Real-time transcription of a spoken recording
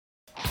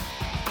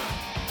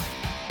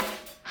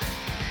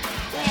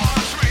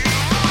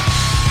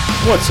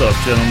What's up,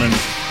 gentlemen?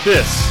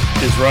 This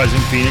is Rising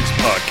Phoenix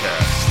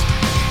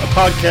Podcast, a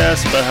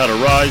podcast about how to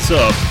rise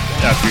up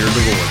after your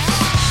divorce.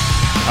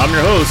 I'm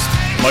your host,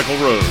 Michael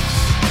Rhodes.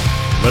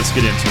 Let's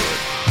get into it.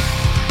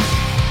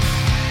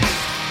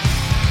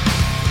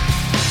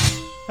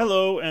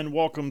 Hello, and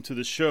welcome to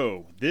the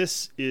show.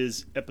 This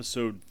is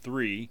episode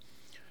 3,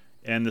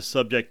 and the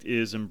subject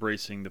is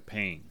embracing the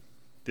pain.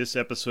 This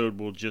episode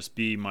will just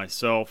be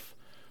myself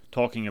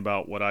talking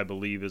about what I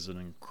believe is an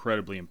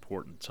incredibly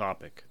important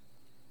topic.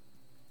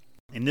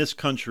 In this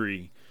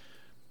country,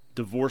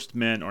 divorced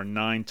men are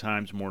 9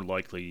 times more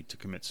likely to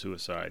commit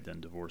suicide than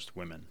divorced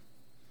women.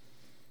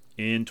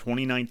 In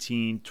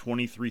 2019,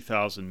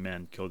 23,000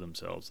 men killed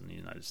themselves in the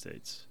United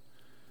States.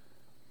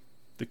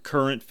 The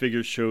current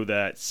figures show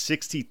that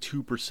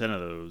 62%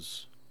 of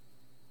those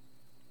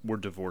were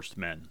divorced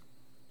men.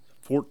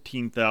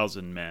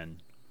 14,000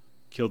 men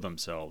killed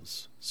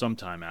themselves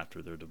sometime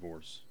after their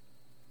divorce.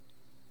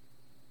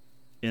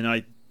 And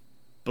I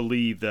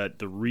believe that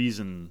the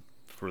reason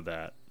for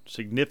that,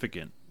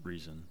 significant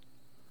reason,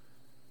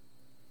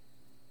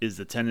 is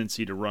the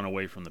tendency to run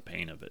away from the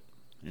pain of it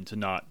and to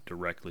not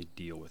directly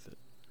deal with it.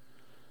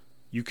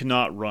 You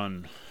cannot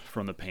run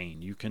from the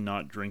pain. You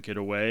cannot drink it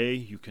away.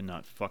 You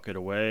cannot fuck it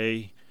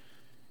away.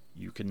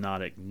 You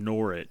cannot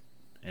ignore it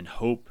and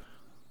hope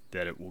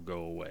that it will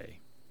go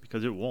away,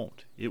 because it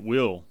won't. It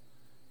will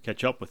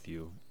catch up with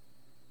you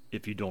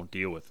if you don't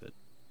deal with it.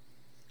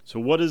 So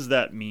what does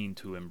that mean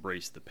to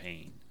embrace the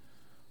pain?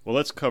 Well,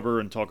 let's cover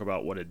and talk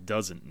about what it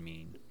doesn't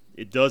mean.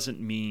 It doesn't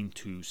mean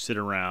to sit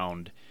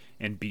around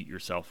and beat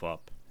yourself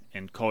up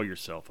and call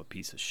yourself a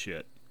piece of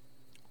shit,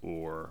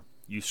 or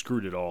you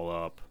screwed it all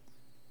up,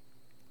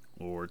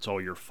 or it's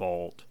all your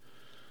fault.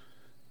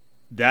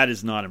 That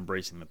is not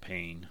embracing the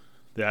pain.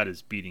 That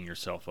is beating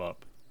yourself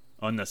up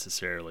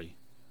unnecessarily.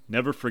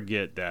 Never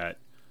forget that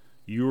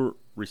you're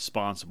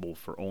responsible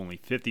for only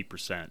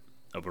 50%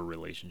 of a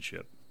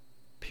relationship,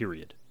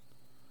 period.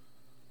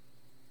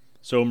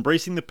 So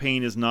embracing the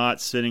pain is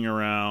not sitting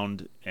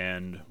around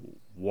and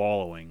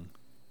wallowing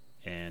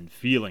and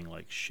feeling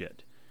like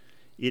shit.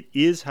 It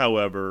is,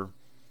 however,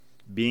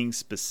 being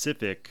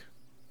specific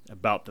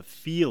about the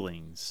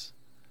feelings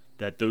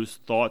that those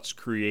thoughts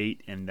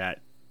create and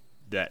that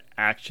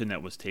action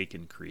that was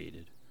taken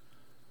created.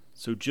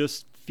 So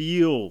just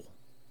feel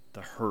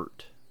the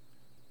hurt.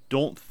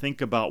 Don't think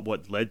about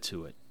what led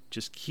to it.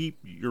 Just keep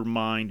your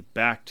mind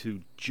back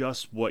to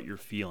just what you're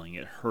feeling.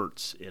 It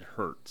hurts. It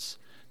hurts.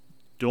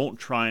 Don't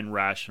try and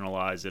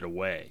rationalize it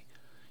away.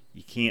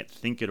 You can't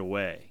think it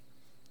away.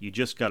 You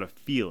just got to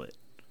feel it.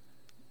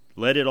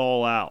 Let it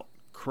all out.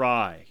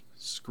 Cry,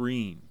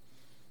 scream,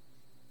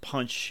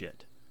 punch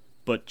shit.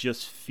 But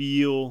just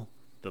feel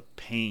the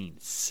pain.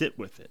 Sit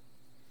with it.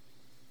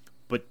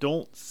 But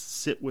don't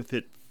sit with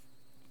it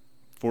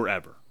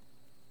forever.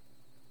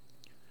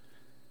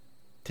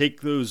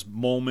 Take those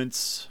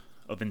moments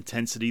of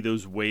intensity,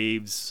 those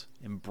waves,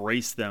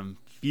 embrace them,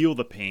 feel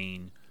the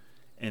pain,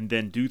 and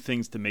then do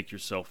things to make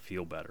yourself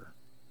feel better.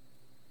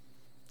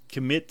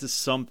 Commit to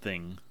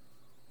something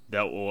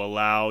that will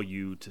allow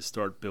you to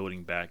start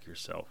building back your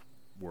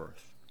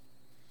self-worth.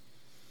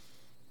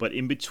 But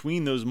in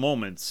between those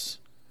moments,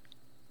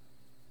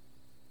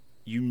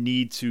 you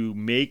need to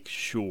make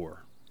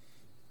sure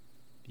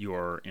you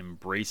are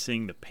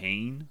embracing the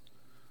pain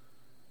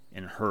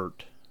and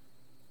hurt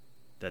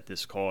that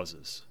this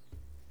causes.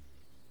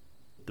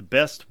 The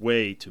best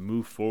way to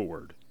move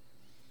forward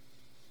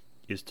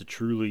is to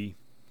truly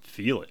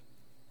feel it.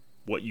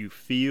 What you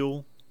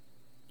feel,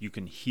 you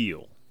can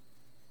heal.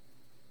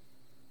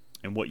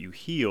 And what you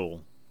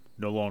heal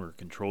no longer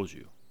controls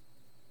you.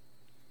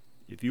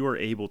 If you are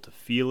able to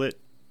feel it,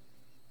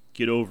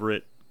 get over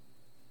it,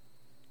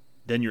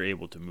 then you're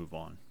able to move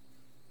on.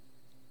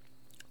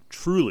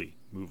 Truly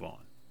move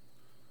on.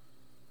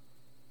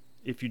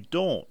 If you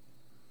don't,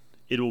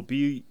 it'll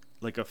be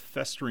like a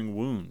festering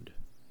wound.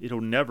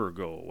 It'll never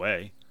go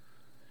away.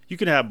 You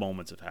can have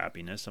moments of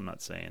happiness. I'm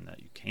not saying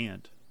that you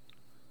can't.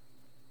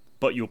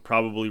 But you'll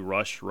probably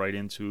rush right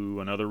into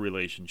another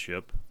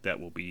relationship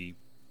that will be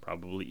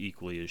probably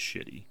equally as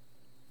shitty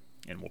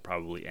and will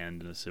probably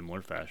end in a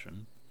similar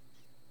fashion.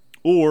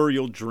 Or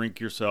you'll drink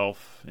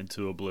yourself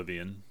into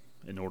oblivion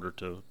in order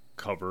to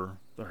cover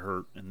the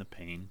hurt and the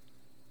pain.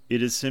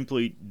 It is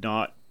simply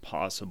not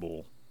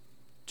possible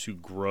to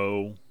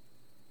grow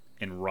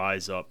and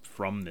rise up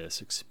from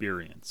this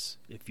experience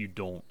if you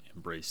don't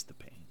embrace the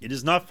pain. It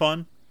is not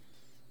fun.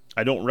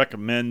 I don't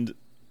recommend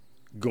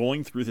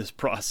going through this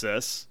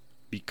process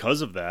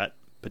because of that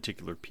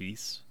particular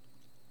piece,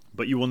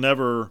 but you will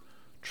never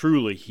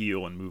truly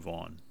heal and move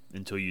on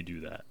until you do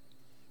that.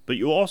 But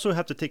you also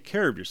have to take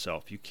care of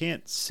yourself. You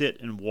can't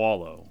sit and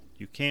wallow.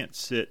 You can't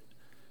sit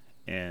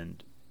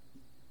and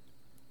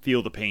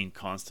feel the pain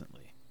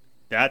constantly.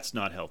 That's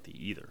not healthy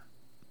either.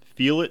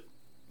 Feel it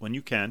when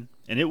you can,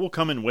 and it will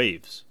come in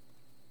waves.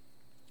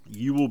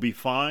 You will be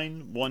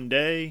fine one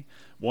day,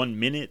 1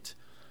 minute,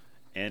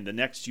 and the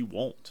next you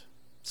won't.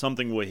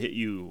 Something will hit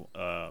you.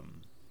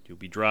 You'll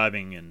be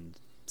driving and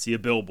see a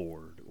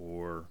billboard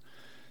or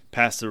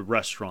pass a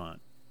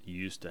restaurant you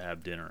used to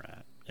have dinner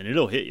at. And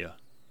it'll hit you.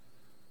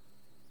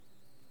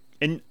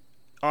 And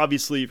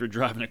obviously, if you're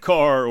driving a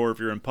car or if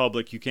you're in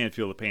public, you can't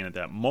feel the pain at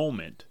that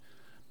moment.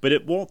 But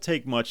it won't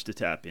take much to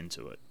tap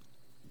into it.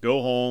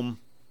 Go home,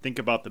 think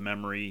about the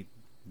memory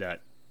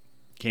that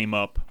came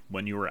up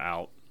when you were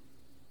out,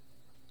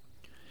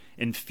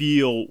 and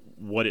feel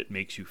what it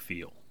makes you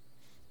feel.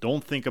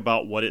 Don't think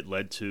about what it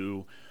led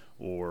to,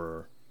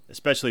 or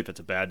especially if it's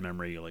a bad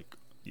memory, like,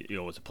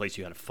 it's a place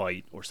you had a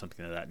fight or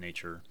something of that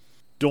nature.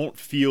 Don't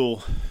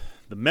feel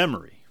the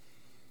memory.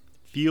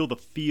 Feel the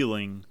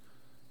feeling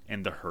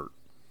and the hurt.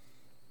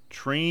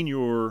 Train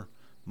your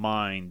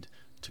mind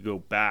to go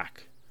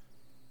back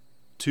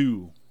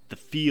to the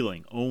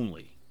feeling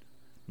only,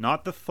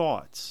 not the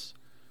thoughts,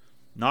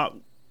 not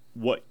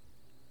what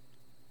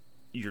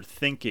you're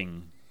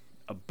thinking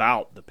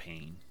about the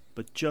pain,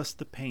 but just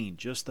the pain,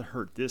 just the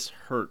hurt. This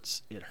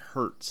hurts. It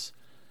hurts.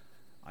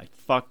 I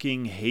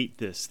fucking hate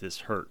this.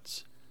 This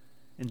hurts.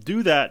 And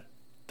do that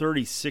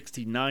 30,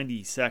 60,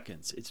 90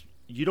 seconds.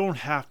 You don't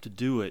have to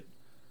do it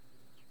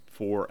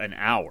for an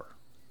hour.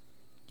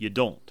 You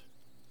don't.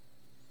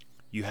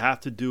 You have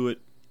to do it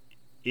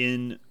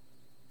in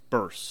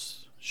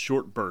bursts,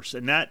 short bursts.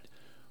 And that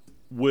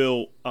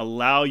will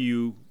allow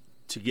you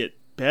to get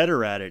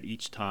better at it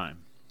each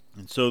time.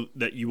 And so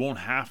that you won't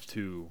have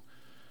to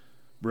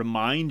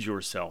remind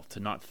yourself to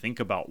not think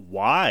about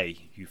why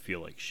you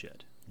feel like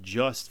shit.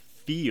 Just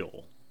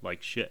feel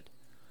like shit.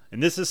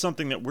 And this is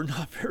something that we're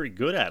not very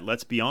good at.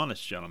 Let's be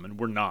honest, gentlemen.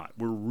 We're not.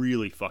 We're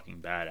really fucking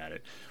bad at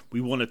it.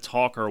 We want to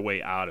talk our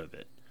way out of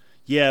it.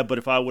 Yeah, but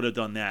if I would have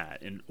done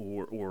that, and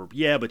or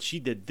yeah, but she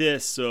did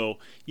this, so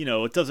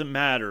it doesn't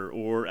matter.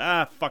 Or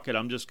fuck it,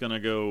 I'm just gonna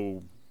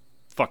go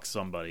fuck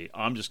somebody.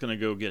 I'm just gonna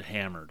go get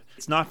hammered.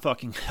 It's not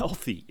fucking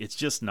healthy. It's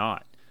just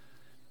not.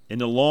 In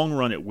the long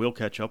run, it will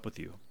catch up with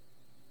you.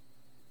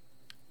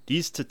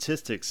 These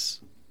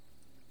statistics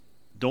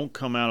don't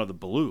come out of the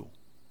blue.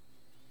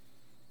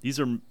 These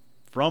are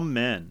from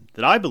men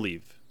that I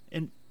believe,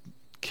 and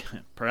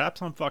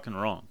perhaps I'm fucking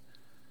wrong,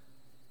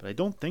 but I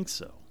don't think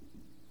so.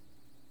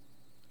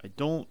 I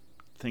don't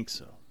think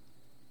so.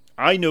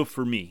 I know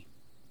for me,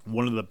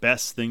 one of the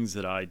best things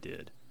that I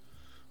did,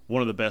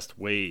 one of the best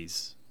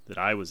ways that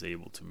I was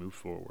able to move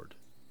forward,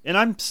 and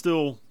I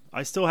still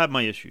have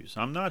my issues.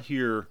 I'm not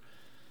here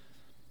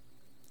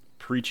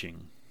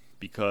preaching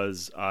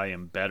because I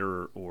am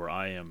better or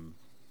I am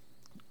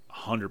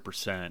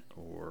 100%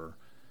 or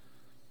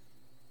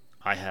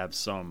I have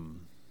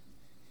some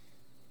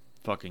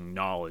fucking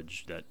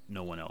knowledge that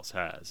no one else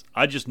has.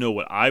 I just know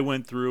what I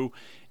went through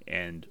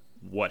and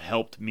what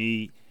helped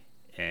me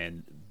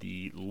and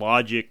the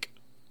logic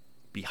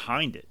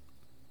behind it.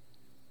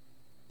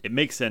 It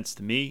makes sense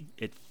to me.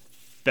 It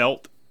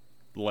felt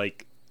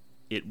like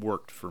it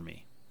worked for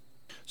me.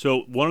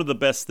 So one of the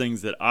best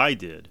things that I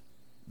did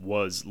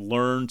was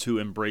learn to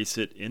embrace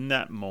it in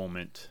that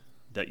moment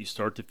that you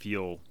start to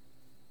feel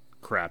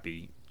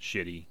crappy,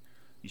 shitty.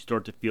 You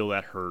start to feel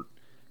that hurt.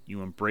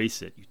 You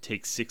embrace it. You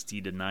take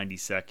 60 to 90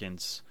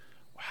 seconds,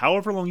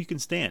 however long you can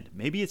stand.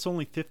 Maybe it's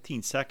only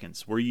 15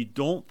 seconds where you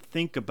don't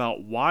think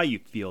about why you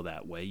feel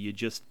that way. You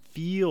just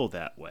feel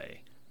that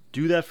way.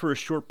 Do that for a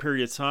short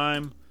period of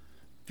time.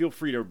 Feel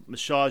free to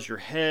massage your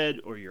head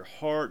or your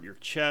heart, your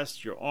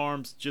chest, your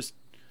arms. Just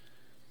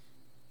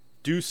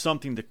do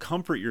something to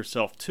comfort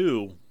yourself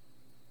too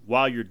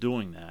while you're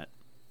doing that.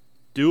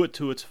 Do it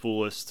to its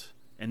fullest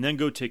and then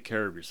go take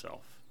care of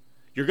yourself.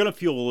 You're going to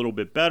feel a little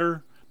bit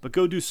better, but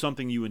go do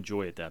something you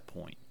enjoy at that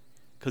point.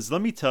 Because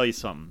let me tell you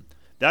something.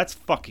 That's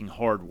fucking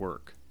hard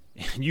work.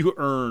 And you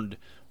earned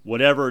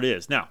whatever it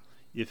is. Now,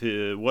 if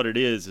what it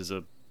is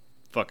a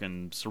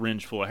fucking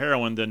syringe full of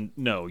heroin, then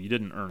no, you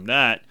didn't earn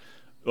that.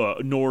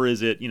 Nor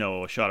is it,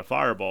 a shot of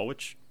Fireball,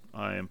 which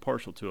I am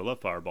partial to. I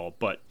love Fireball.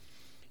 But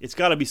it's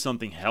got to be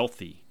something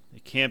healthy.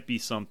 It can't be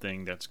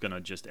something that's going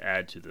to just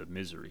add to the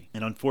misery.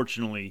 And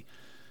unfortunately,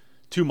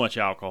 too much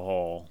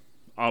alcohol,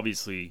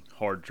 obviously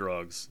hard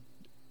drugs,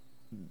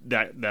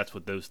 that's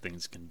what those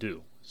things can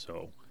do.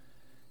 So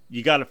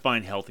you got to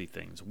find healthy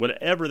things,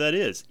 whatever that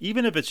is.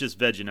 Even if it's just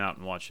vegging out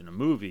and watching a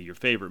movie, your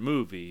favorite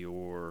movie,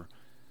 or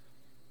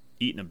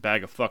eating a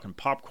bag of fucking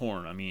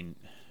popcorn. I mean,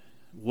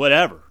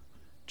 whatever.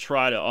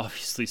 Try to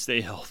obviously stay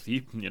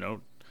healthy,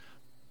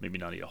 maybe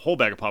not eat a whole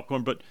bag of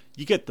popcorn, but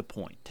you get the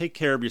point. Take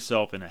care of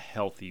yourself in a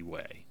healthy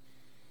way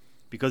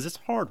because it's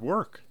hard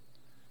work.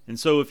 And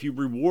so if you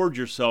reward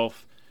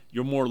yourself,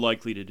 you're more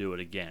likely to do it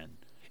again.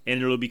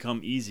 And it'll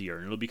become easier,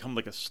 and it'll become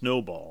like a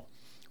snowball.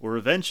 Or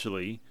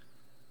eventually,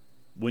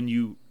 when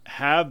you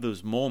have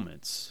those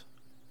moments,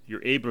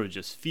 you're able to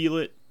just feel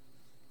it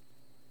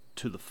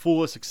to the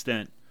fullest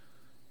extent,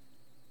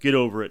 get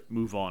over it,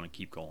 move on, and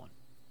keep going.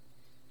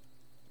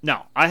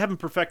 Now, I haven't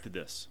perfected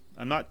this.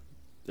 I'm not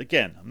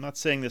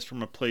saying this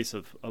from a place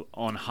of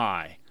on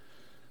high.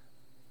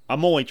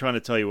 I'm only trying to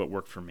tell you what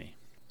worked for me.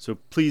 So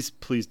please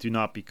do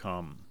not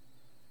become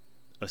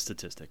a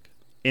statistic.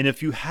 And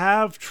if you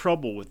have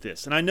trouble with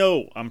this, and I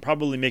know I'm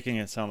probably making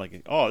it sound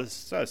like,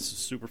 this is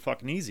super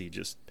fucking easy.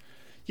 Just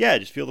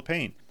feel the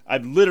pain.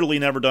 I've literally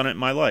never done it in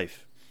my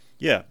life.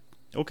 Yeah,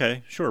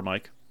 okay, sure,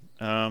 Mike.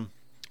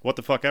 What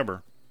the fuck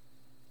ever.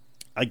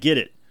 I get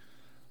it.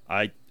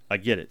 I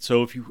get it.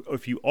 So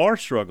if you are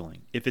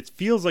struggling, if it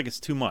feels like it's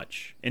too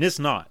much, and it's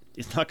not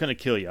going to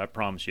kill you. I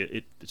promise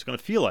you. It's going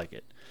to feel like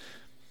it.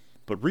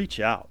 But reach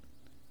out.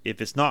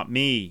 If it's not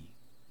me,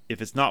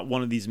 if it's not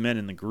one of these men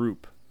in the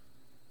group,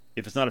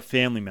 if it's not a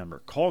family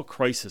member, call a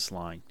crisis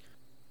line.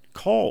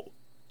 Call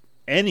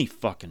any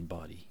fucking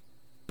buddy.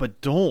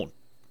 But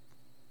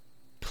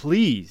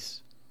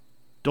please,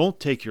 don't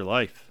take your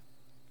life.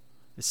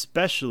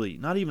 Especially,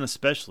 not even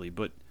especially,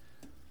 but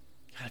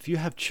God, if you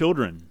have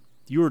children,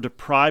 you are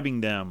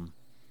depriving them.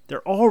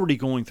 They're already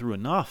going through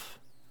enough.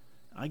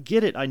 I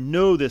get it. I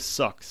know this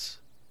sucks.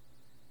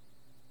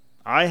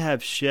 I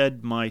have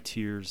shed my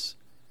tears,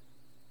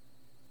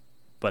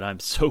 but I'm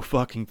so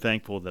fucking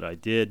thankful that I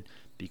did,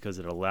 because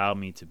it allowed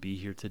me to be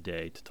here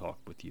today to talk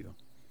with you.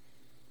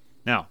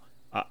 Now,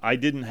 I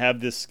didn't have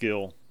this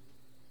skill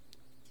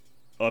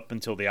up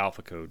until the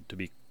Alpha Code, to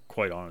be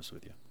quite honest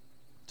with you.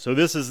 So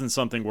this isn't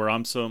something where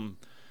I'm some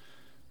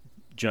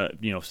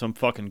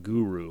fucking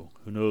guru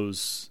who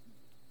knows,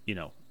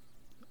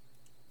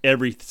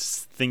 every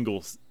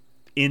single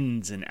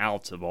ins and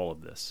outs of all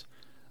of this.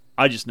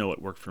 I just know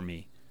it worked for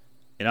me.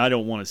 And I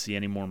don't want to see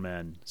any more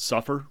men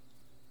suffer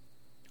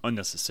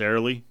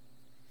unnecessarily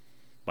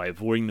by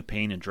avoiding the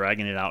pain and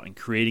dragging it out and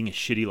creating a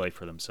shitty life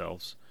for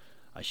themselves.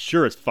 I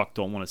sure as fuck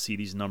don't want to see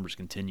these numbers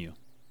continue.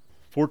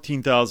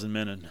 14,000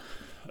 men in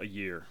a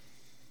year.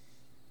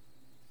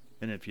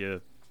 And if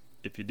you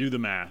do the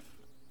math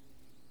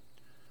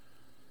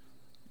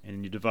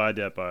and you divide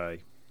that by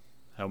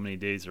how many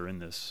days are in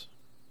this,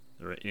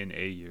 or in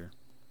a year,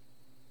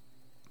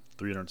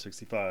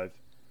 365,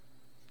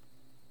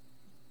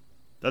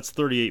 that's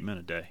 38 men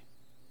a day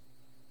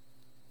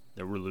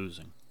that we're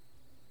losing.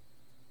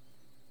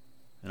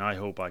 And I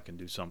hope I can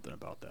do something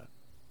about that.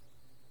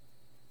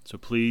 So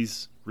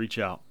please reach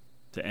out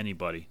to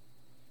anybody,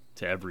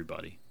 to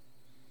everybody.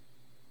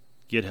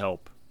 Get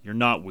help. You're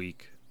not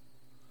weak.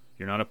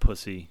 You're not a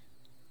pussy.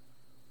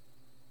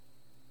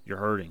 You're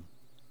hurting.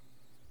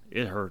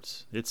 It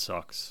hurts. It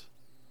sucks.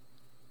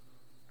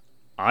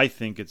 I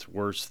think it's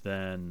worse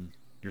than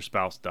your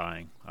spouse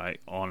dying. I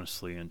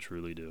honestly and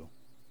truly do.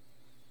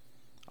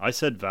 I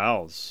said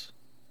vows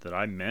that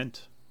I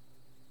meant.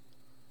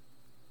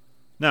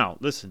 Now,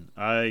 listen,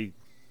 I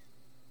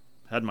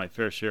had my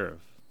fair share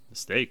of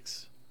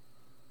mistakes.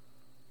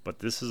 But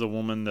this is a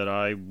woman that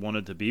I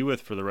wanted to be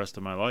with for the rest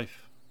of my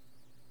life.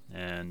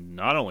 And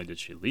not only did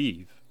she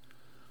leave,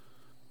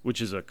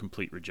 which is a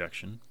complete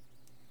rejection,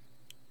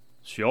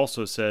 she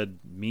also said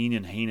mean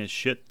and heinous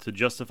shit to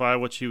justify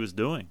what she was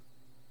doing.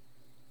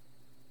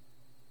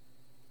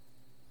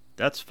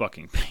 That's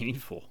fucking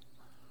painful.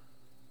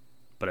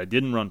 But I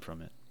didn't run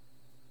from it.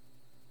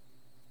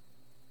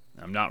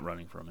 I'm not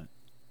running from it.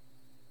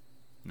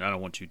 And I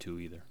don't want you to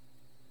either.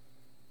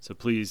 So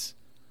please,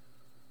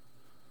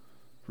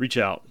 reach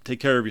out. Take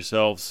care of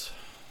yourselves.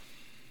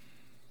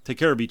 Take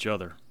care of each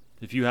other.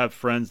 If you have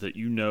friends that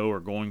you know are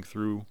going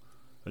through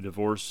a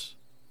divorce,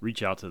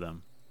 reach out to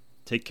them.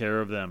 Take care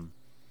of them.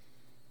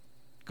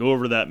 Go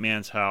over to that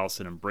man's house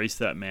and embrace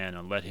that man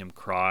and let him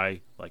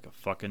cry like a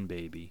fucking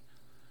baby.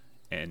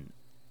 And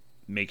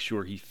make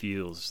sure he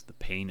feels the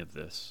pain of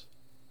this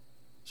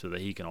so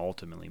that he can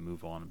ultimately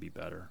move on and be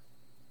better.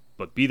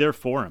 But be there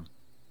for him.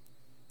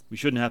 We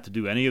shouldn't have to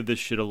do any of this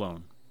shit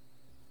alone.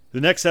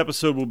 The next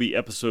episode will be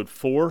episode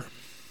 4,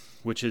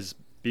 which is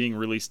being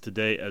released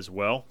today as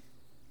well.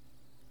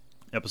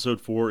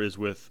 Episode 4 is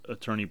with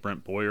attorney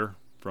Brent Boyer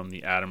from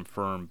the Adam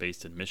firm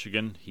based in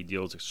Michigan. He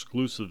deals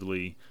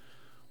exclusively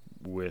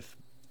with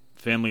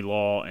family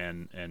law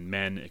and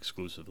men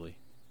exclusively.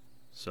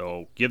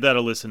 So give that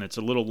a listen. It's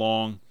a little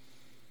long.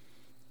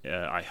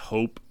 I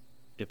hope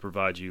it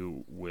provides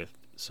you with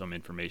some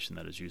information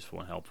that is useful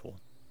and helpful.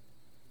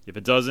 If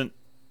it doesn't,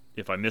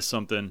 if I miss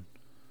something,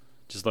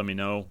 just let me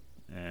know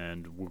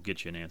and we'll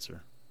get you an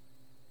answer.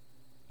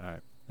 All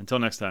right. Until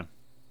next time,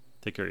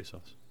 take care of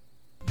yourselves.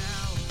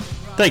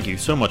 Thank you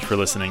so much for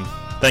listening.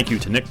 Thank you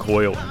to Nick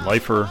Coyle and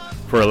Lifer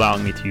for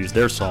allowing me to use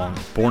their song,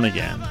 Born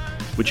Again,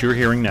 which you're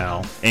hearing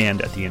now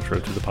and at the intro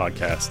to the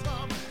podcast.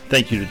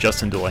 Thank you to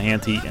Justin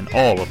Delahanty and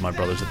all of my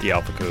brothers at the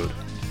Alpha Code.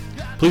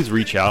 Please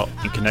reach out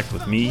and connect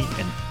with me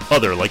and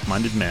other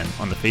like-minded men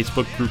on the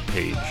Facebook group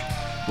page,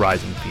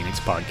 Rising Phoenix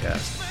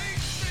Podcast.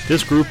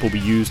 This group will be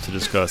used to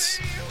discuss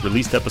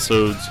released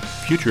episodes,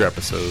 future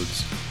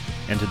episodes,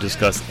 and to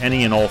discuss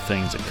any and all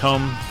things that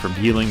come from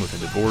dealing with a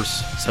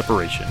divorce,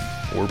 separation,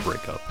 or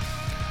breakup.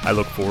 I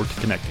look forward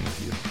to connecting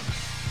with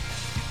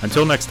you.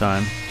 Until next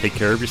time, take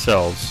care of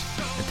yourselves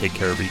and take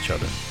care of each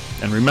other.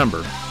 And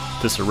remember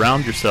to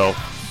surround yourself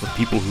with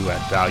people who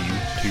add value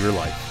to your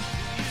life,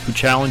 who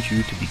challenge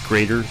you to be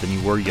greater than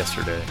you were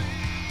yesterday,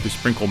 who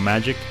sprinkle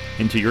magic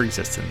into your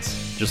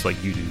existence just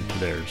like you do to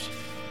theirs.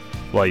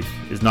 Life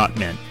is not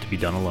meant to be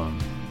done alone.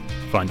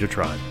 Find your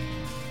tribe.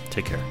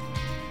 Take care.